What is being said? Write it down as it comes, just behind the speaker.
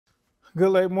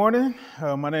Good late morning.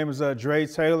 My name is Dre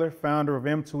Taylor, founder of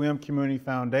M2M Community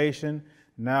Foundation,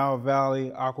 Now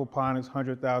Valley Aquaponics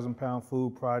 100,000 pound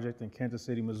food project in Kansas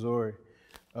City, Missouri,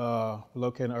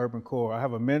 located in the urban core. I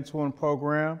have a mentoring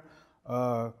program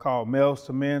called Males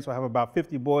to Men. So I have about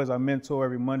 50 boys I mentor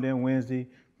every Monday and Wednesday,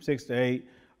 6 to 8.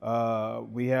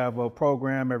 We have a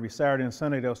program every Saturday and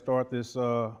Sunday. They'll start this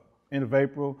end of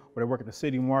April, where they work at the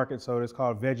city market, so it's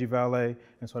called Veggie Valet,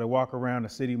 and so they walk around the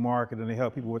city market and they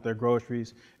help people with their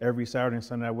groceries every Saturday and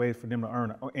Sunday, way for them to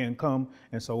earn income.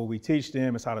 And so what we teach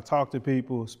them is how to talk to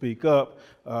people, speak up,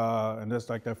 and that's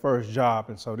like their first job.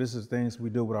 And so this is things we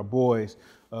do with our boys,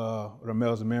 with our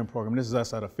Males and Men program. This is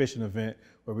us at a fishing event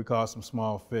where we caught some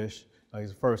small fish. Like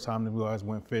it's the first time that we always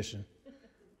went fishing.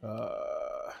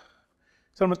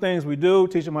 Some of the things we do,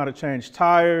 teach them how to change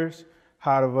tires,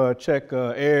 how to check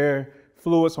air,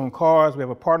 fluids on cars. We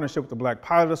have a partnership with the Black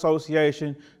Pilot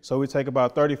Association. So we take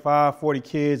about 35, 40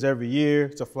 kids every year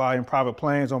to fly in private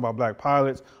planes owned by Black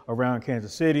pilots around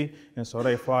Kansas City. And so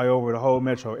they fly over the whole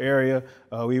metro area.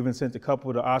 We even sent a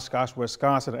couple to Oshkosh,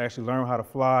 Wisconsin to actually learn how to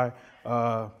fly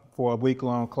for a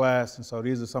week-long class. And so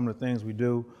these are some of the things we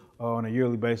do on a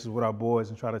yearly basis with our boys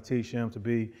and try to teach them to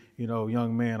be,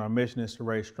 young men. Our mission is to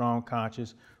raise strong,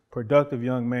 conscious, productive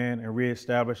young men and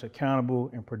reestablish accountable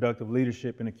and productive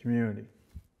leadership in the community.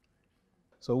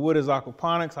 So what is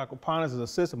aquaponics? Aquaponics is a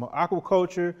system of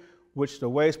aquaculture, which the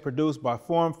waste produced by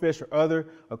farm fish or other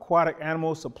aquatic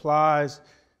animals supplies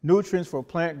nutrients for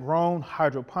plant grown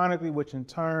hydroponically, which in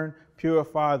turn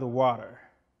purify the water.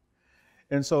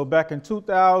 And so back in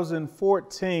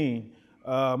 2014,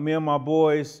 me and my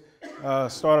boys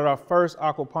started our first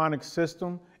aquaponics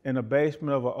system in the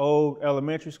basement of an old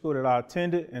elementary school that I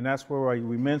attended, and that's where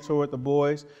we mentored the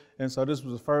boys. And so this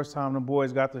was the first time the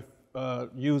boys got to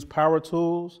use power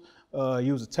tools,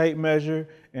 use a tape measure,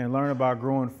 and learn about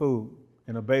growing food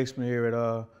in the basement here at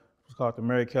what's called the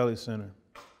Mary Kelly Center.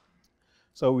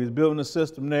 So we was building a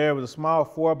system there. It was a small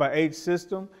 4x8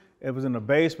 system. It was in the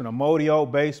basement, a moldy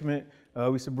old basement.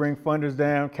 We used to bring funders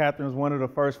down. Catherine was one of the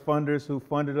first funders who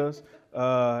funded us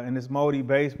in this moldy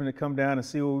basement to come down and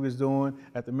see what we was doing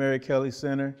at the Mary Kelly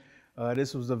Center.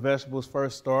 This was the vegetables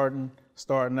first starting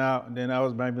out, and then that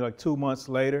was maybe like 2 months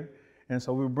later. And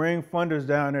so we bring funders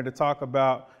down there to talk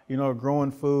about,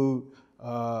 growing food,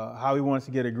 how we wanted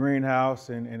to get a greenhouse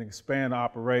and expand the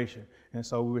operation. And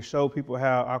so we would show people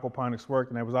how aquaponics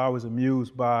worked, and they was always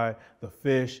amused by the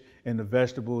fish and the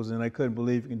vegetables, and they couldn't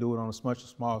believe you can do it on a much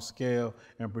small scale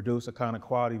and produce the kind of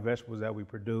quality vegetables that we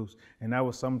produce. And that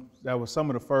was some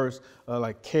of the first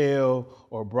like kale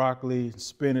or broccoli,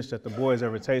 spinach that the boys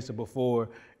ever tasted before.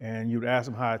 And you'd ask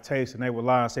them how it tasted, and they would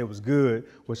lie and say it was good,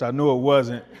 which I knew it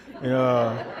wasn't,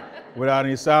 without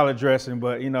any salad dressing,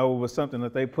 but it was something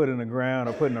that they put in the ground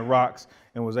or put in the rocks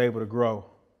and was able to grow.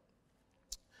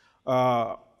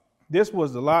 This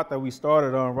was the lot that we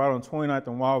started on right on 29th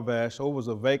and Wabash. So it was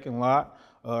a vacant lot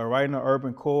right in the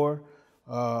urban core,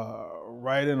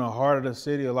 right in the heart of the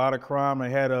city, a lot of crime. They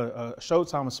had a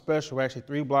Showtime special actually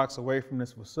 3 blocks away from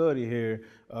this facility here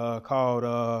called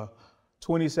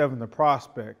 27th and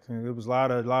Prospect. And it was a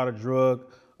lot of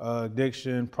drug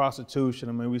addiction, prostitution.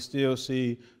 I mean, we still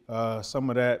see some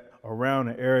of that around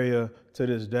the area to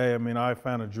this day. I mean, I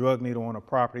found a drug needle on a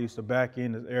property. I used to back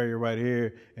in this area right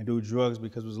here and do drugs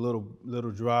because it was a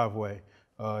little driveway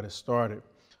that started.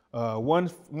 One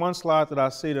slide that I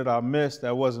see that I missed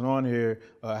that wasn't on here,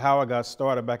 how I got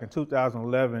started back in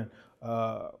 2011.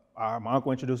 My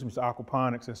uncle introduced me to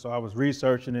aquaponics, and so I was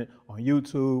researching it on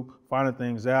YouTube, finding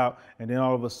things out, and then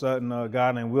all of a sudden a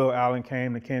guy named Will Allen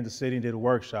came to Kansas City and did a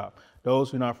workshop.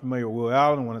 Those who are not familiar with Will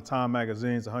Allen, one of Time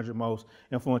Magazine's 100 most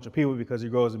influential people because he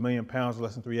grows 1 million pounds in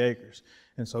less than 3 acres.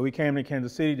 And so we came to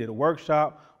Kansas City, did a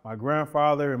workshop. My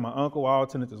grandfather and my uncle all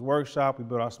attended this workshop. We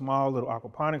built our small little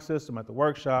aquaponics system at the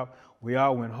workshop. We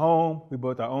all went home. We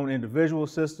built our own individual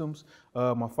systems.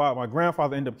 My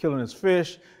grandfather ended up killing his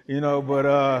fish,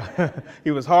 but he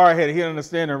was hard-headed. He didn't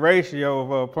understand the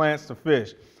ratio of plants to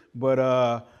fish. But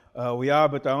we all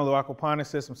built our own little aquaponics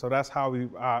system, so that's how we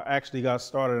actually got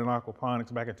started in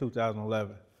aquaponics back in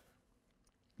 2011.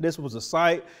 This was a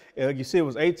site. You see it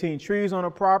was 18 trees on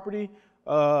the property.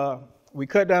 We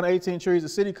cut down 18 trees. The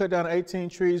city cut down 18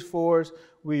 trees for us.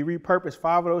 We repurposed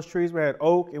 5 of those trees. We had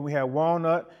oak and we had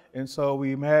walnut, and so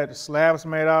we had slabs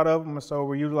made out of them, and so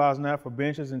we're utilizing that for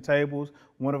benches and tables.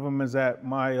 One of them is at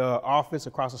my office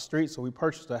across the street, so we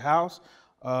purchased a house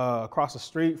across the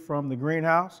street from the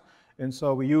greenhouse. And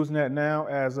so we're using that now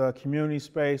as a community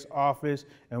space, office,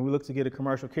 and we look to get a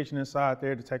commercial kitchen inside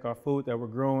there to take our food that we're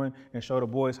growing and show the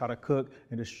boys how to cook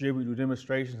and distribute, do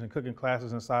demonstrations and cooking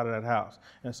classes inside of that house.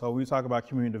 And so when we talk about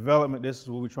community development, this is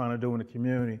what we're trying to do in the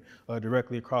community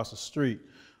directly across the street.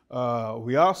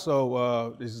 We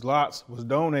also, these lots was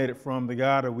donated from the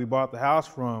guy that we bought the house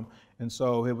from, and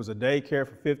so it was a daycare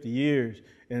for 50 years.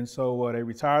 And so they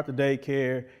retired the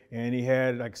daycare, and he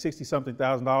had like $60-something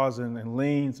thousand in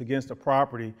liens against the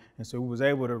property. And so we was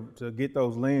able to get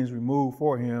those liens removed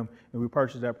for him, and we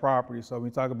purchased that property. So when we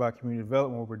talk about community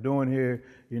development, what we're doing here,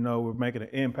 you know, we're making an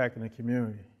impact in the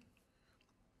community.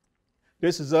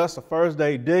 This is us, the first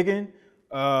day digging.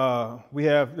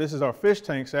 This is our fish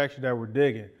tanks actually that we're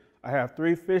digging. I have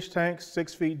 3 fish tanks,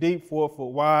 6 feet deep, 4 foot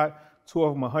wide. 2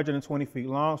 of them 120 feet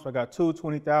long, so I got 2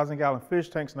 20,000-gallon fish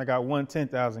tanks, and I got 1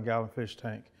 10,000-gallon fish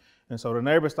tank. And so the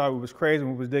neighbors thought we was crazy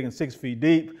when we was digging 6 feet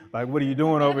deep. Like, what are you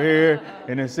doing over here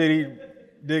in the city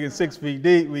digging 6 feet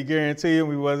deep? We guarantee you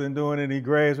we wasn't doing any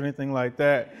graves or anything like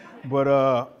that. But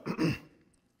I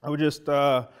was just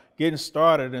getting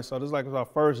started, and so this was our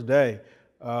first day.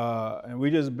 And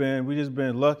we just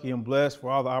been lucky and blessed for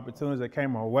all the opportunities that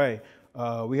came our way.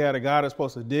 We had a guy that's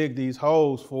supposed to dig these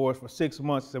holes for us for 6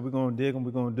 months. He said, we're going to dig them,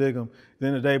 we're going to dig them.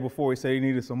 Then the day before, he said he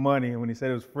needed some money, and when he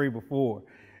said it was free before.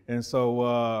 And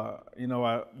so, you know,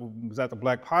 I was at the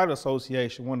Black Pilot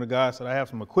Association. One of the guys said, I have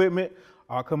some equipment.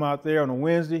 I'll come out there on a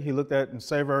Wednesday. He looked at and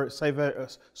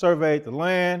surveyed the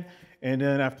land. And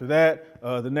then after that,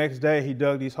 the next day, he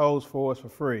dug these holes for us for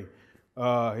free.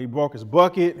 He broke his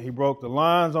bucket. He broke the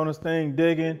lines on this thing,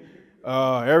 digging.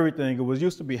 Everything. It was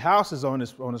used to be houses on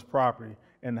this property,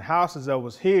 and the houses that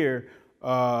was here,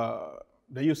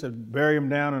 they used to bury them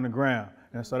down in the ground,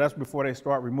 and so that's before they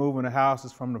start removing the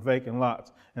houses from the vacant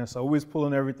lots. And so we was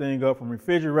pulling everything up from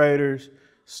refrigerators,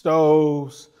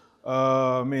 stoves,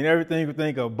 everything you could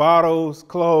think of, bottles,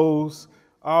 clothes,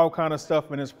 all kind of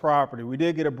stuff in this property. We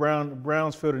did get a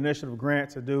Brownsfield Initiative grant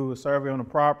to do a survey on the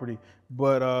property,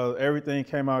 but everything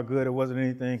came out good. It wasn't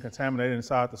anything contaminated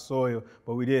inside the soil,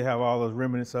 but we did have all those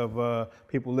remnants of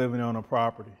people living on the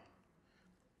property.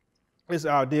 This is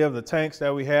the idea of the tanks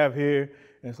that we have here.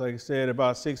 It's like I said,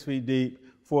 about 6 feet deep,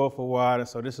 4 foot wide, and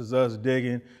so this is us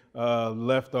digging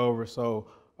leftover. So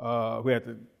we had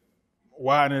to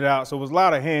widen it out. So it was a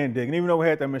lot of hand digging. Even though we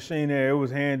had that machine there, it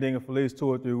was hand digging for at least 2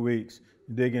 or 3 weeks,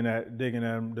 digging at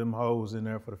them holes in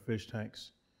there for the fish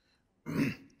tanks.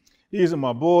 These are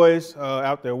my boys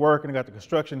out there working. I got the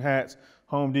construction hats.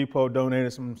 Home Depot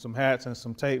donated some hats and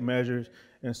some tape measures,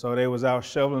 and so they was out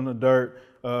shoveling the dirt.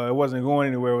 It wasn't going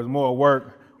anywhere. It was more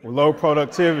work with low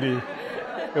productivity.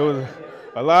 It was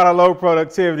a lot of low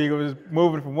productivity. It was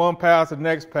moving from one pile to the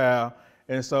next pile.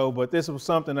 And so, but this was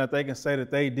something that they can say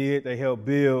that they did, they helped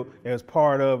build, they was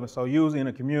part of. And so usually in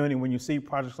a community, when you see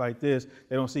projects like this,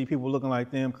 they don't see people looking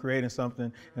like them creating something.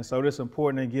 And so it's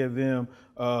important to give them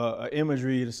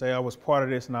imagery to say, I was part of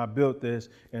this and I built this.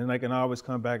 And they can always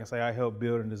come back and say, I helped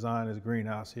build and design this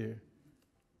greenhouse here.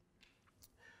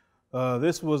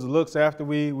 This was the looks after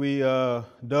we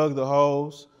dug the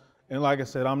holes. And like I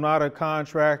said, I'm not a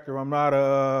contractor, I'm not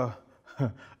a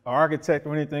architect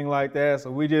or anything like that, so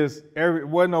we just, it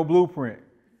wasn't no blueprint.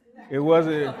 It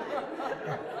wasn't,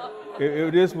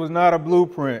 this was not a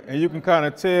blueprint. And you can kind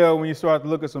of tell when you start to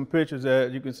look at some pictures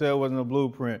that you can tell it wasn't a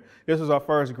blueprint. This was our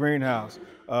first greenhouse.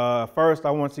 First,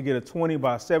 I wanted to get a 20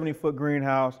 by 70 foot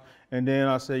greenhouse. And then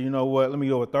I said, you know what, let me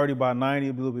go with 30 by 90,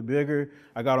 a little bit bigger.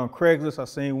 I got on Craigslist, I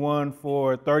seen one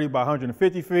for 30 by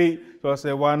 150 feet. So I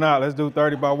said, why not? Let's do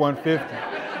 30 by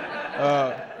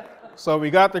 150. So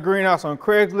we got the greenhouse on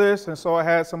Craigslist, and so I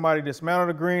had somebody dismantle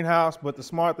the greenhouse, but the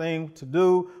smart thing to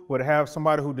do would have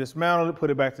somebody who dismantled it, put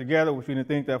it back together, which we didn't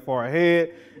think that far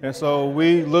ahead. And so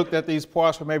we looked at these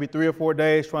parts for maybe 3 or 4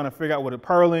 days trying to figure out what a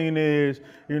purlin is,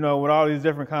 you know, with all these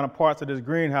different kind of parts of this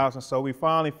greenhouse. And so we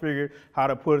finally figured how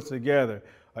to put it together.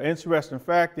 An interesting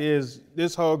fact is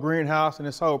this whole greenhouse and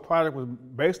this whole project was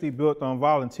basically built on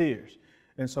volunteers.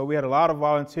 And so we had a lot of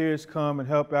volunteers come and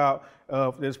help out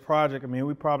for this project. I mean,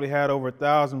 we probably had over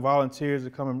 1,000 volunteers to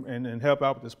come and help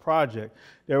out with this project.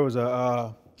 There was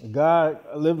a guy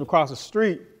lived across the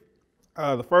street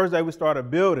the first day we started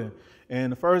building.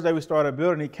 And the first day we started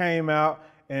building, he came out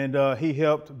and he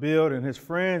helped build, and his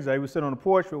friends, they would sit on the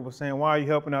porch with, was saying, why are you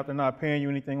helping out? They're not paying you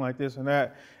anything like this and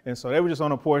that. And so they were just on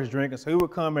the porch drinking. So he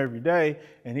would come every day,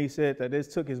 and he said that this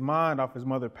took his mind off his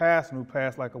mother passing, who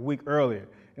passed like a week earlier.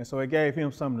 And so it gave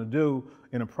him something to do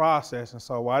in the process. And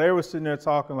so while they were sitting there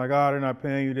talking like, oh, they're not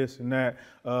paying you this and that,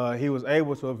 he was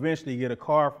able to eventually get a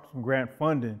car from some grant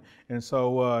funding. And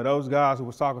so those guys who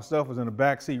was talking stuff was in the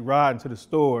back seat riding to the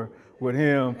store with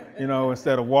him, you know,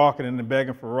 instead of walking and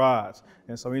begging for rides.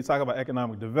 And so when you talk about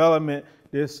economic development,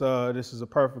 this is a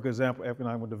perfect example of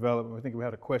economic development. I think we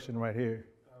had a question right here.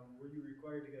 Were you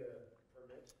required to get a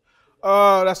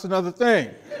permit? That's another thing.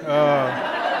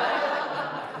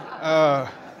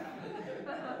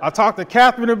 I talked to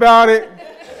Catherine about it,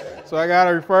 so I got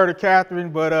to refer to Catherine,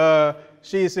 but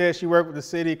she said she worked with the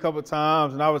city a couple of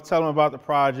times, and I was telling them about the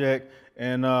project,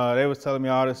 and they was telling me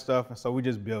all this stuff, and so we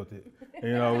just built it.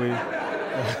 You know,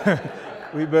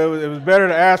 we built it. It was better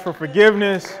to ask for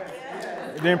forgiveness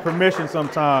than permission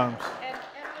sometimes. And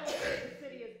the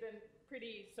city has been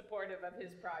pretty supportive of his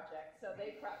project, so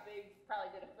they probably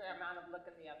did a fair amount of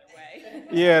looking the other way.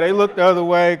 Yeah, they looked the other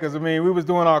way, because I mean, we was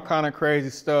doing all kind of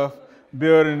crazy stuff.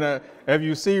 Building, if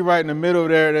you see right in the middle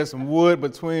there, there's some wood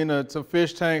between the two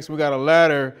fish tanks. We got a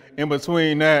ladder in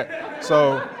between that.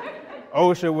 So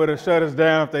OSHA would have shut us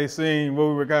down if they seen what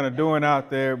we were kind of doing out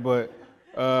there, but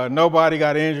nobody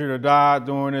got injured or died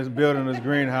during this building this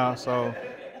greenhouse. So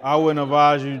I wouldn't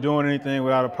advise you doing anything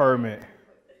without a permit.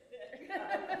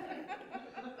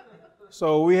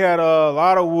 So we had a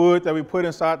lot of wood that we put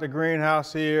inside the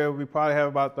greenhouse here. We probably have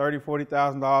about $30,000,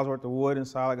 $40,000 worth of wood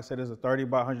inside. Like I said, it's a 30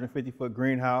 by 150 foot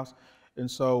greenhouse.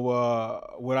 And so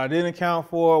what I didn't account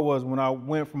for was when I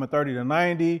went from a 30 to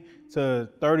 90 to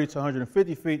 30 to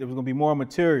 150 feet, there was gonna be more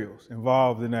materials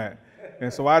involved in that.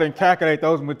 And so I didn't calculate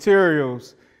those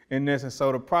materials in this. And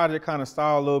so the project kind of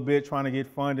stalled a little bit trying to get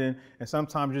funding. And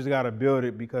sometimes you just got to build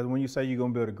it, because when you say you're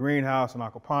going to build a greenhouse and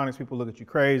aquaponics, people look at you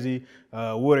crazy.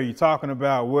 What are you talking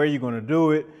about? Where are you going to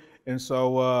do it? And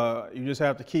so you just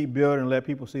have to keep building and let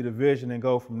people see the vision and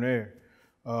go from there.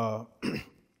 All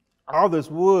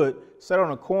this wood set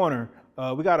on a corner.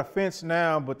 We got a fence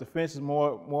now, but the fence is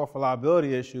more for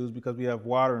liability issues because we have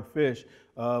water and fish.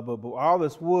 But all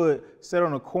this wood set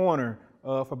on a corner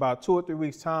for about 2 or 3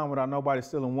 weeks' time without nobody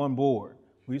stealing one board.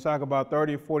 We talk about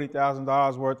 $30,000 or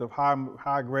 $40,000 worth of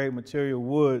high-grade material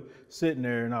wood sitting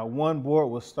there, and not one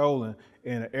board was stolen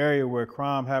in an area where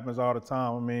crime happens all the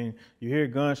time. I mean, you hear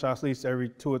gunshots at least every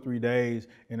 2 or 3 days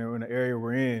in the area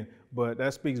we're in, but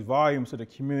that speaks volumes to the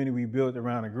community we built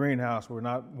around the greenhouse where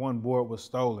not one board was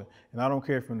stolen. And I don't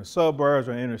care if you're in the suburbs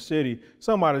or inner city,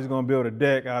 somebody's going to build a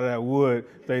deck out of that wood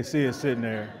if they see it sitting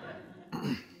there.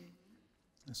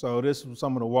 So this was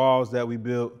some of the walls that we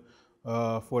built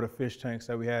for the fish tanks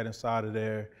that we had inside of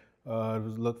there. It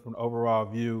was looked from an overall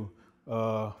view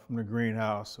from the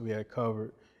greenhouse we had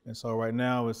covered. And so right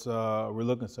now it's we're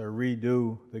looking to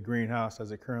redo the greenhouse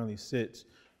as it currently sits.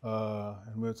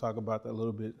 And we'll talk about that a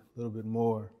little bit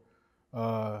more.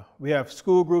 We have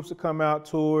school groups that come out,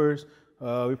 tours.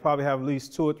 We probably have at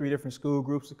least 2 or 3 different school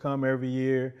groups that come every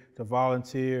year to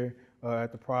volunteer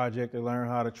at the project. They learn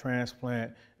how to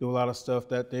transplant, do a lot of stuff.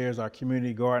 That there's our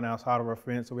community garden outside of our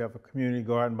fence. So we have a community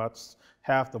garden about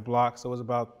half the block. So it's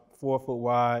about 4 foot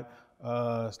wide.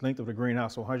 Length of the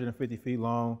greenhouse, so 150 feet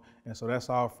long. And so that's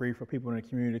all free for people in the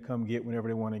community to come get whenever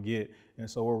they want to get. And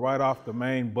so we're right off the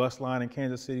main bus line in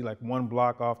Kansas City, like 1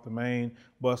 block off the main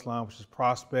bus line, which is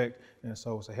Prospect. And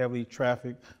so it's a heavily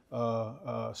trafficked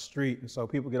street. And so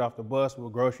people get off the bus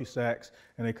with grocery sacks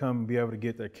and they come and be able to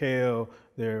get their kale,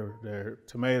 their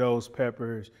tomatoes,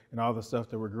 peppers, and all the stuff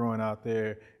that we're growing out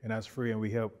there. And that's free, and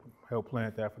we help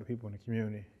plant that for the people in the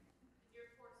community. You're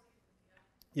 4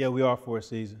 seasons, yeah? Yeah, we are 4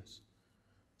 seasons.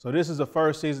 So this is the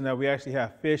first season that we actually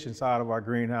have fish inside of our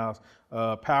greenhouse.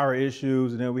 Power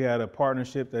issues, and then we had a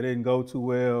partnership that didn't go too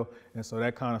well, and so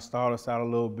that kind of stalled us out a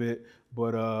little bit,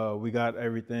 but we got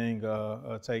everything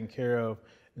taken care of.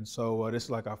 And so this is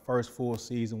like our first full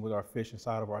season with our fish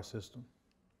inside of our system.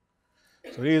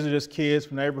 So these are just kids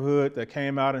from the neighborhood that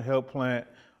came out and helped plant.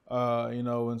 You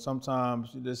know, and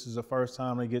sometimes this is the first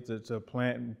time they get to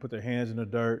plant and put their hands in the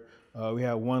dirt. We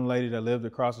had one lady that lived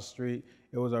across the street.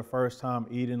 It was her first time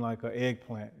eating like an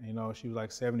eggplant. You know, she was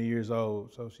like 70 years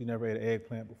old, so she never ate an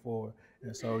eggplant before.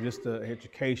 And so just the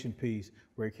education piece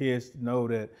where kids know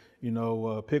that, you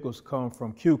know, pickles come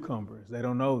from cucumbers. They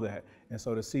don't know that. And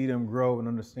so to see them grow and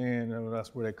understand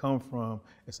that's where they come from,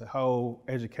 it's a whole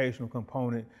educational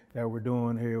component that we're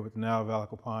doing here with the Nile Valley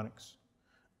Aquaponics.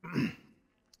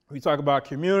 We talk about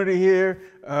community here.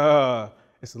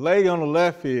 It's a lady on the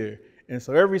left here. And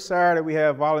so every Saturday we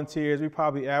have volunteers. We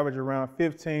probably average around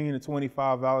 15 to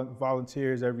 25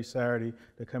 volunteers every Saturday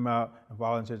that come out and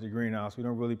volunteer at the greenhouse. We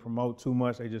don't really promote too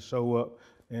much. They just show up.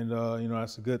 And, you know,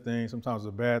 that's a good thing. Sometimes it's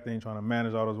a bad thing trying to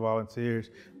manage all those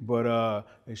volunteers, but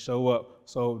they show up.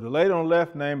 So the lady on the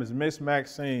left name is Miss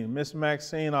Maxine. Miss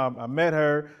Maxine, I met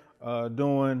her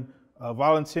doing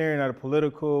volunteering at a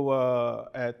political,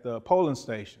 at the polling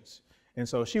stations. And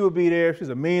so she would be there. She's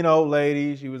a mean old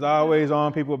lady. She was always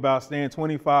on people about staying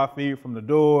 25 feet from the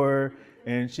door.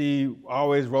 And she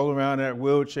always roll around in that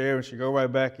wheelchair and she go right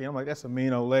back in. I'm like, that's a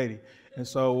mean old lady. And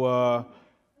so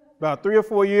about 3 or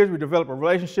 4 years, we developed a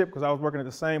relationship because I was working at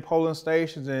the same polling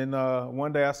stations. And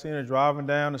one day I seen her driving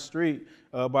down the street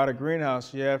by the greenhouse.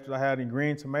 She asked if I had any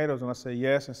green tomatoes, and I said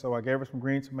yes. And so I gave her some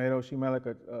green tomatoes. She made like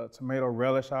a tomato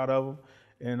relish out of them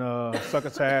and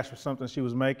succotash or something she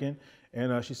was making.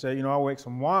 And she said, you know, I'll make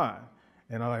some wine.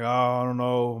 And I'm like, oh, I don't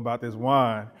know about this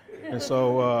wine. And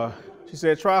so she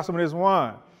said, try some of this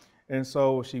wine. And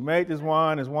so she made this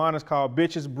wine. This wine is called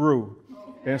Bitches Brew.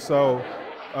 And so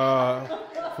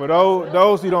for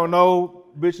those who don't know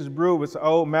Bitches Brew, it's an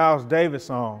old Miles Davis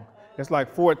song. It's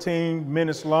like 14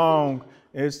 minutes long.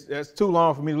 It's too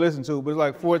long for me to listen to, but it's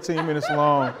like 14 minutes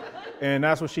long. And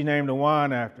that's what she named the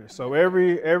wine after. So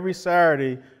every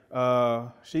Saturday,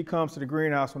 she comes to the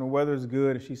greenhouse when the weather is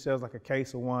good, and she sells like a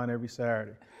case of wine every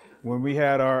Saturday. When we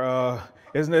had our,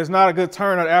 it's not a good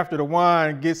turnout after the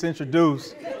wine gets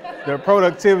introduced. The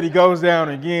productivity goes down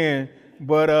again,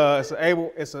 but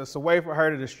it's a way for her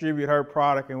to distribute her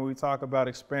product. And when we talk about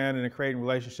expanding and creating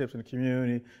relationships in the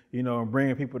community, you know, and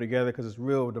bringing people together, because it's a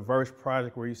real diverse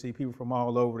project where you see people from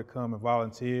all over to come and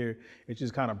volunteer. It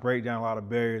just kind of break down a lot of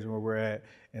barriers where we're at.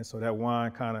 And so that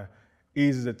wine kind of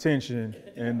eases the tension.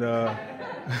 And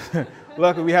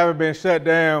luckily we haven't been shut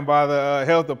down by the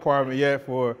health department yet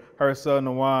for her selling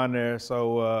the wine there.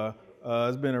 So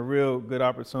it's been a real good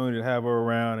opportunity to have her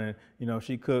around, and you know,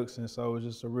 she cooks, and so it's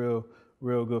just a real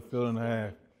good feeling to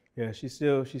have. Yeah, she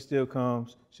still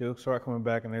comes. She'll start coming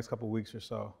back in the next couple of weeks or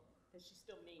so. Is she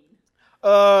still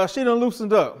mean? She done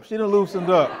loosened up. She done loosened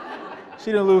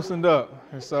up.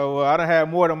 And so I done had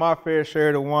more than my fair share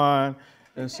of the wine,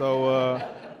 and so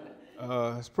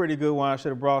it's pretty good wine. I should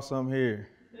have brought some here.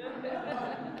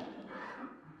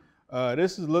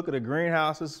 This is a look at the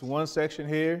greenhouse. This is one section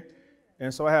here.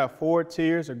 And so I have 4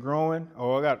 tiers of growing.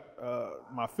 I got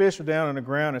my fish are down on the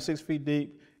ground at 6 feet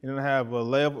deep. And then I have a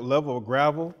level of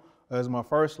gravel as my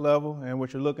first level. And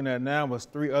what you're looking at now was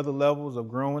 3 other levels of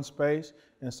growing space.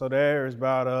 And so there is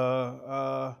about,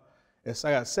 I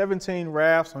got 17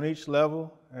 rafts on each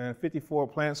level and 54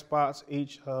 plant spots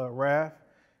each raft.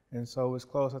 And so it's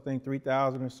close, I think,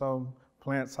 3,000 or so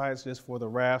plant sites just for the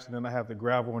rafts. And then I have the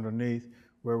gravel underneath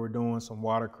where we're doing some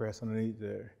watercress underneath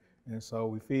there. And so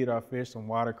we feed our fish some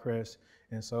watercress.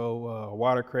 And so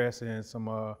watercress and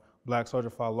some black soldier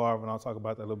fly larvae, and I'll talk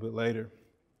about that a little bit later.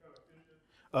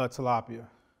 Tilapia.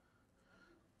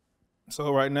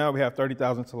 So right now we have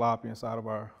 30,000 tilapia inside of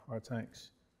our tanks.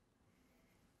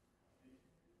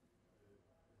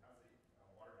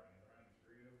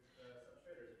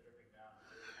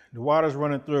 The water's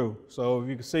running through. So if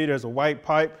you can see, there's a white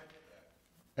pipe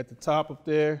at the top up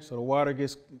there. So the water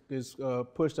gets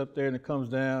pushed up there and it comes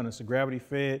down. It's a gravity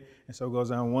fed, and so it goes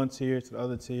down one tier to the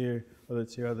other tier, other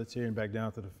tier, other tier, and back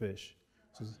down to the fish.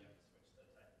 So,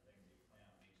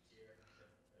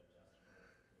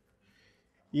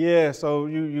 yeah, so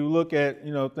you look at,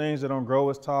 you know, things that don't grow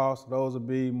as tall. So those would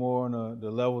be more on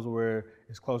the levels where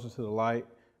it's closer to the light.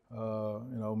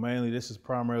 You know, mainly this is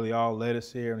primarily all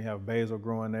lettuce here, and you have basil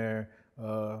growing there.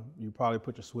 You probably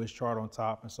put your Swiss chart on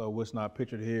top, and so what's not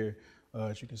pictured here,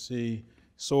 as you can see,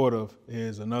 sort of,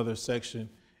 is another section,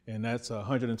 and that's a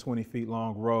 120 feet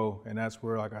long row, and that's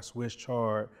where like our Swiss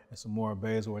chard and some more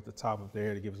basil at the top of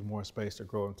there to give us more space to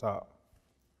grow on top.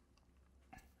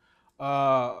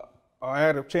 I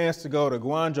had a chance to go to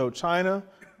Guangzhou, China.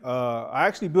 I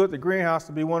actually built the greenhouse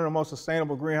to be one of the most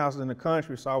sustainable greenhouses in the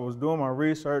country, so I was doing my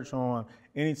research on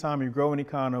anytime you grow any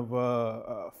kind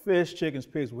of fish, chickens,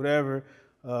 pigs, whatever,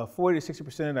 40 to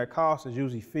 60% of that cost is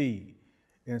usually feed.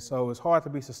 And so it's hard to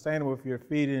be sustainable if you're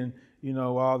feeding, you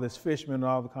know, all this fishmeal and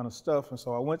all the kind of stuff. And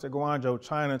so I went to Guangzhou,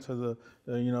 China, to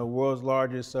the you know, world's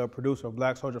largest producer of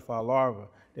black soldier fly larvae.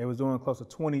 They was doing close to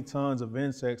 20 tons of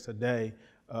insects a day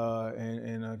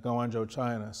in Guangzhou,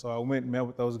 China. So I went and met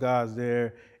with those guys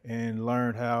there and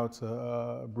learned how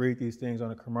to breed these things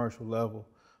on a commercial level.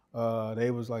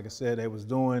 They was, like I said, they was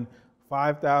doing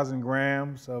 5,000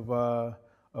 grams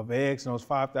of eggs, and those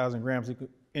 5,000 grams, it could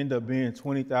end up being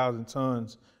 20,000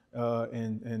 tons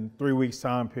in 3 weeks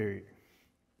time period.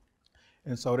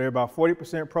 And so they're about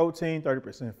 40% protein,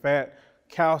 30% fat,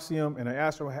 calcium, and it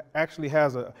actually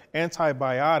has an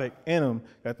antibiotic in them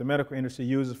that the medical industry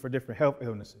uses for different health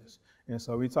illnesses. And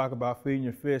so we talk about feeding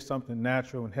your fish something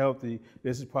natural and healthy.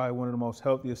 This is probably one of the most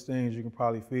healthiest things you can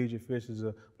probably feed your fish is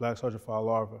a black soldier fly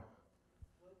larva.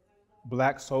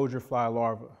 Black soldier fly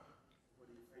larva.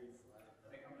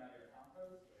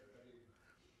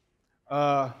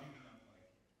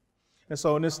 And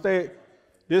so in this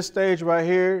This stage right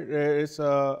here, it's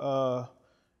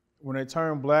when they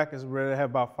turn black, is where they have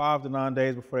about 5 to 9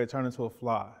 days before they turn into a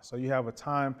fly. So you have a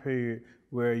time period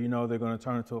where you know they're going to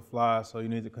turn into a fly, so you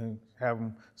need to have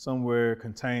them somewhere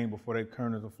contained before they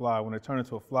turn into a fly. When they turn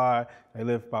into a fly, they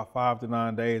live about 5 to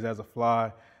 9 days as a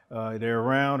fly. They're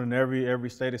around in every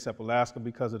state except Alaska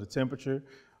because of the temperature.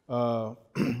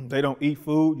 They don't eat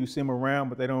food. You see them around,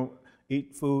 but they don't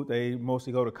eat food. They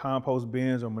mostly go to compost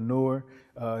bins or manure.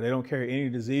 They don't carry any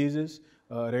diseases.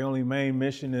 Their only main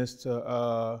mission is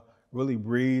to really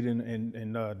breed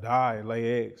and die and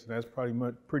lay eggs. That's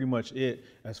pretty much it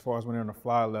as far as when they're on the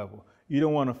fly level. You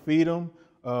don't want to feed them.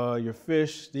 Your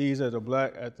fish, these are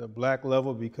at the black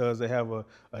level because they have a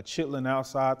chitlin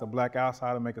outside, the black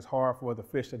outside, to make it hard for the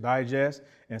fish to digest.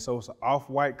 And so it's an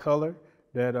off-white color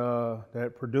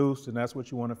that produced, and that's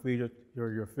what you want to feed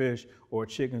your fish or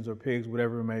chickens or pigs,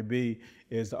 whatever it may be,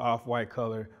 is the off-white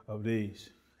color of these.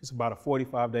 It's about a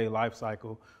 45-day life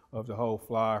cycle of the whole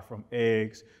fly, from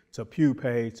eggs to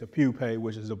pupae,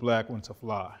 which is the black one, to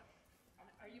fly.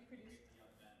 Are you producing?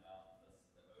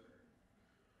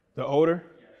 The odor?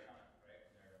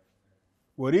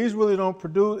 Well, these really don't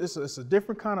produce, it's a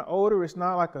different kind of odor. It's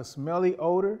not like a smelly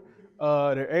odor.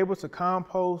 They're able to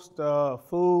compost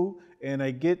food, and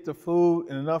they get the food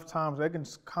in enough times. They can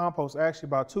compost actually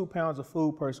about 2 pounds of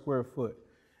food per square foot.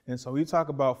 And so we talk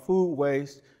about food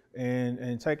waste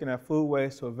and taking that food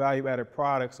waste to a value-added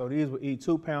product. So these would eat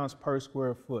 2 pounds per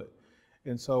square foot.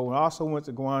 And so when I also went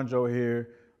to Guangzhou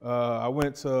here, I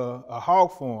went to a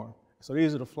hog farm. So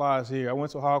these are the flies here. I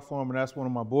went to a hog farm, and that's one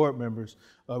of my board members.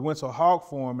 I went to a hog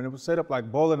farm, and it was set up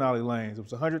like bowling alley lanes. It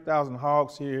was 100,000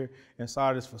 hogs here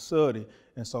inside this facility.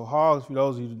 And so hogs, for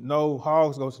those of you who know,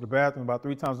 hogs go to the bathroom about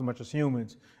 3 times as much as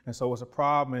humans. And so it's a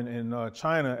problem in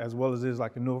China, as well as it is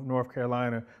like in North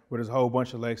Carolina, where there's a whole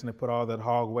bunch of lakes, and they put all that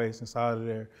hog waste inside of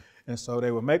there. And so they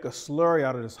would make a slurry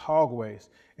out of this hog waste,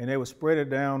 and they would spread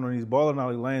it down on these bowling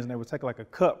alley lanes, and they would take like a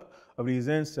cup of these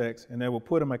insects, and they would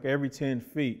put them like every 10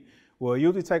 feet. Well, it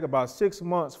usually take about 6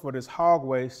 months for this hog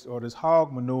waste or this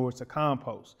hog manure to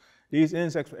compost. These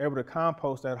insects were able to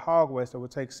compost that hog waste that would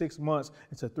take 6 months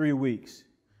into 3 weeks.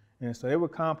 And so they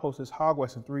would compost this hog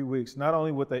waste in 3 weeks. Not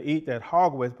only would they eat that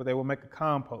hog waste, but they would make a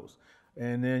compost.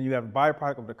 And then you have the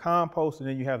byproduct of the compost, and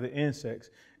then you have the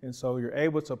insects. And so you're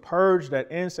able to purge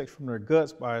that insect from their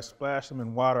guts by splashing them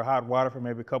in water, hot water, for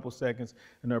maybe a couple seconds,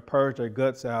 and they'll purge their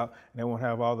guts out, and they won't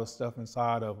have all the stuff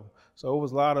inside of them. So it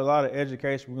was a lot of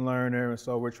education we learned there, and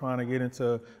so we're trying to get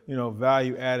into,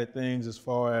 value-added things as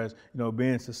far as,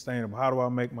 being sustainable. How do I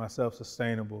make myself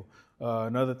sustainable?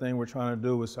 Another thing we're trying to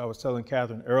do is, I was telling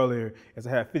Catherine earlier, is I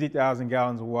have 50,000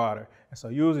 gallons of water. And so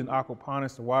using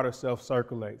aquaponics, the water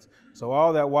self-circulates. So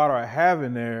all that water I have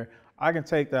in there, I can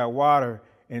take that water,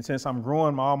 and since I'm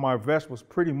growing all my vegetables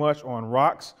pretty much on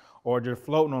rocks or just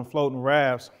floating on floating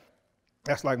rafts,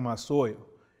 that's like my soil.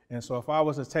 And so if I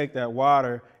was to take that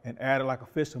water and add it like a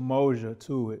fish emulsion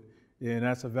to it, then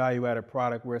that's a value-added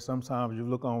product where sometimes you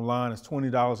look online, it's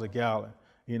 $20 a gallon.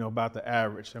 About the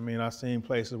average. I mean, I've seen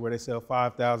places where they sell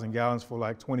 5,000 gallons for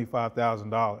like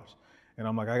 $25,000. And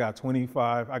I'm like, I got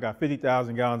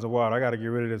 50,000 gallons of water. I got to get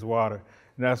rid of this water.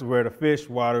 And that's where the fish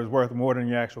water is worth more than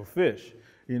the actual fish,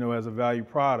 as a value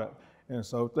product. And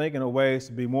so thinking of ways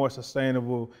to be more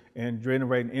sustainable and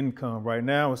generating income. Right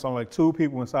now, it's only like 2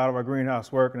 people inside of our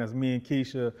greenhouse working. That's me and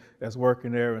Keisha that's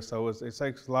working there. And so it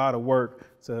takes a lot of work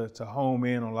to home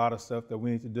in on a lot of stuff that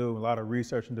we need to do. A lot of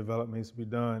research and development needs to be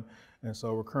done. And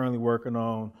so we're currently working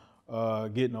on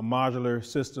getting a modular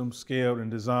system scaled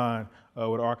and designed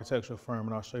with an architectural firm,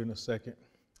 and I'll show you in a second.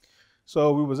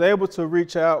 So we was able to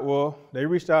reach out, they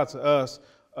reached out to us,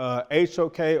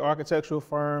 HOK architectural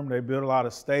firm. They build a lot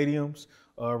of stadiums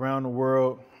around the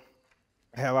world,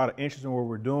 have a lot of interest in what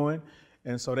we're doing.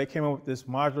 And so they came up with this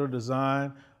modular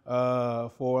design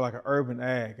for like an urban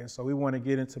ag. And so we want to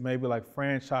get into maybe like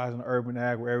franchising urban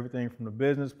ag, where everything from the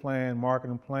business plan,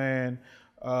 marketing plan,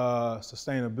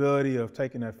 sustainability of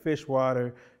taking that fish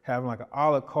water, having like an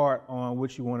a la carte on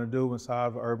what you want to do inside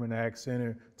of an urban ag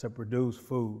center to produce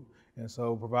food. And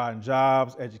so providing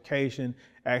jobs, education,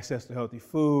 access to healthy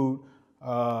food,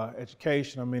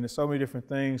 education. I mean, there's so many different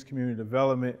things, community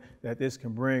development that this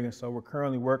can bring. And so we're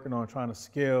currently working on trying to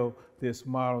scale this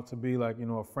model to be like, a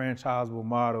franchisable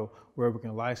model where we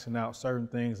can license out certain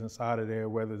things inside of there,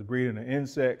 whether it's breeding the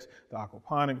insects, the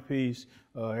aquaponic piece,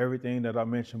 everything that I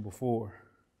mentioned before.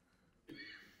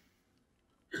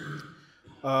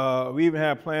 We even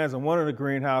have plans in one of the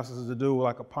greenhouses to do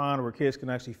like a pond where kids can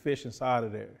actually fish inside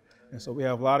of there. And so we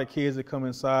have a lot of kids that come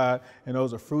inside, and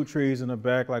those are fruit trees in the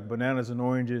back, like bananas and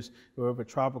oranges. We have a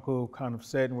tropical kind of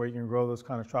setting where you can grow those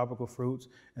kind of tropical fruits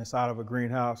inside of a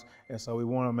greenhouse. And so we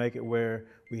want to make it where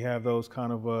we have those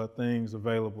kind of things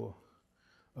available.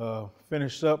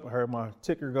 Finished up, I heard my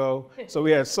ticker go. So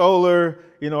we had solar,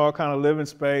 all kind of living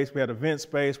space. We had event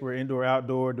space where indoor,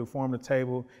 outdoor, do farm to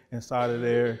table inside of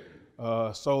there.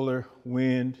 Solar,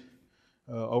 wind,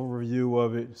 overview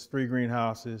of it. It's 3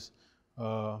 greenhouses.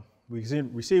 We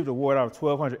received an award out of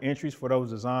 1,200 entries for those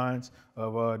designs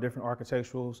of different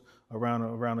architecturals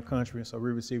around the country, and so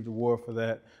we received an award for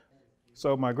that.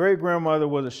 So my great-grandmother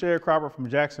was a sharecropper from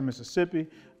Jackson, Mississippi.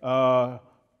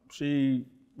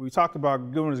 We talked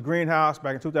about doing this greenhouse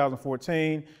back in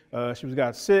 2014. She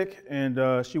got sick,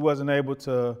 and she wasn't able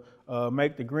to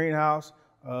make the greenhouse.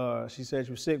 She said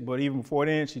she was sick, but even before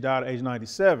then, she died at age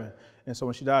 97. And so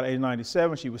when she died at age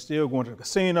 97, she was still going to the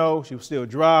casino. She was still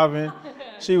driving.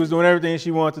 She was doing everything she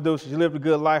wanted to do. So she lived a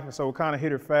good life, and so it kind of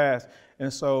hit her fast.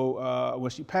 And so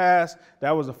when she passed, that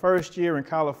was the first year in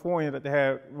California that they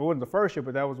had, it wasn't the first year,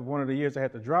 but that was one of the years they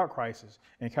had the drought crisis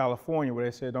in California where they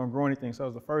said don't grow anything. So it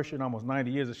was the first year in almost 90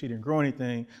 years that she didn't grow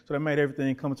anything. So that made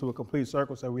everything come to a complete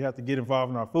circle. So we have to get involved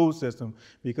in our food system,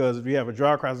 because if you have a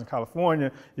drought crisis in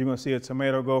California, you're going to see a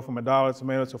tomato go from $1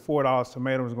 tomato to $4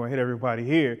 tomato is going to hit everybody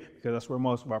here, because that's where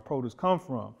most of our produce come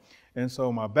from. And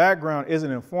so my background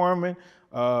isn't in farming.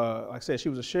 Like I said, she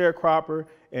was a sharecropper,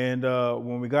 and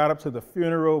when we got up to the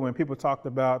funeral, when people talked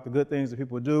about the good things that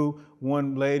people do,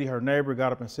 one lady, her neighbor,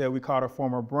 got up and said we called her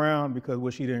Farmer Brown because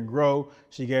what she didn't grow,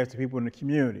 she gave to people in the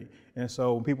community. And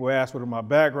so when people ask what my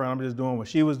background, I'm just doing what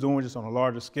she was doing, just on a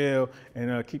larger scale,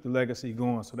 and keep the legacy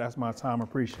going. So that's my time.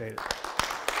 Appreciate it.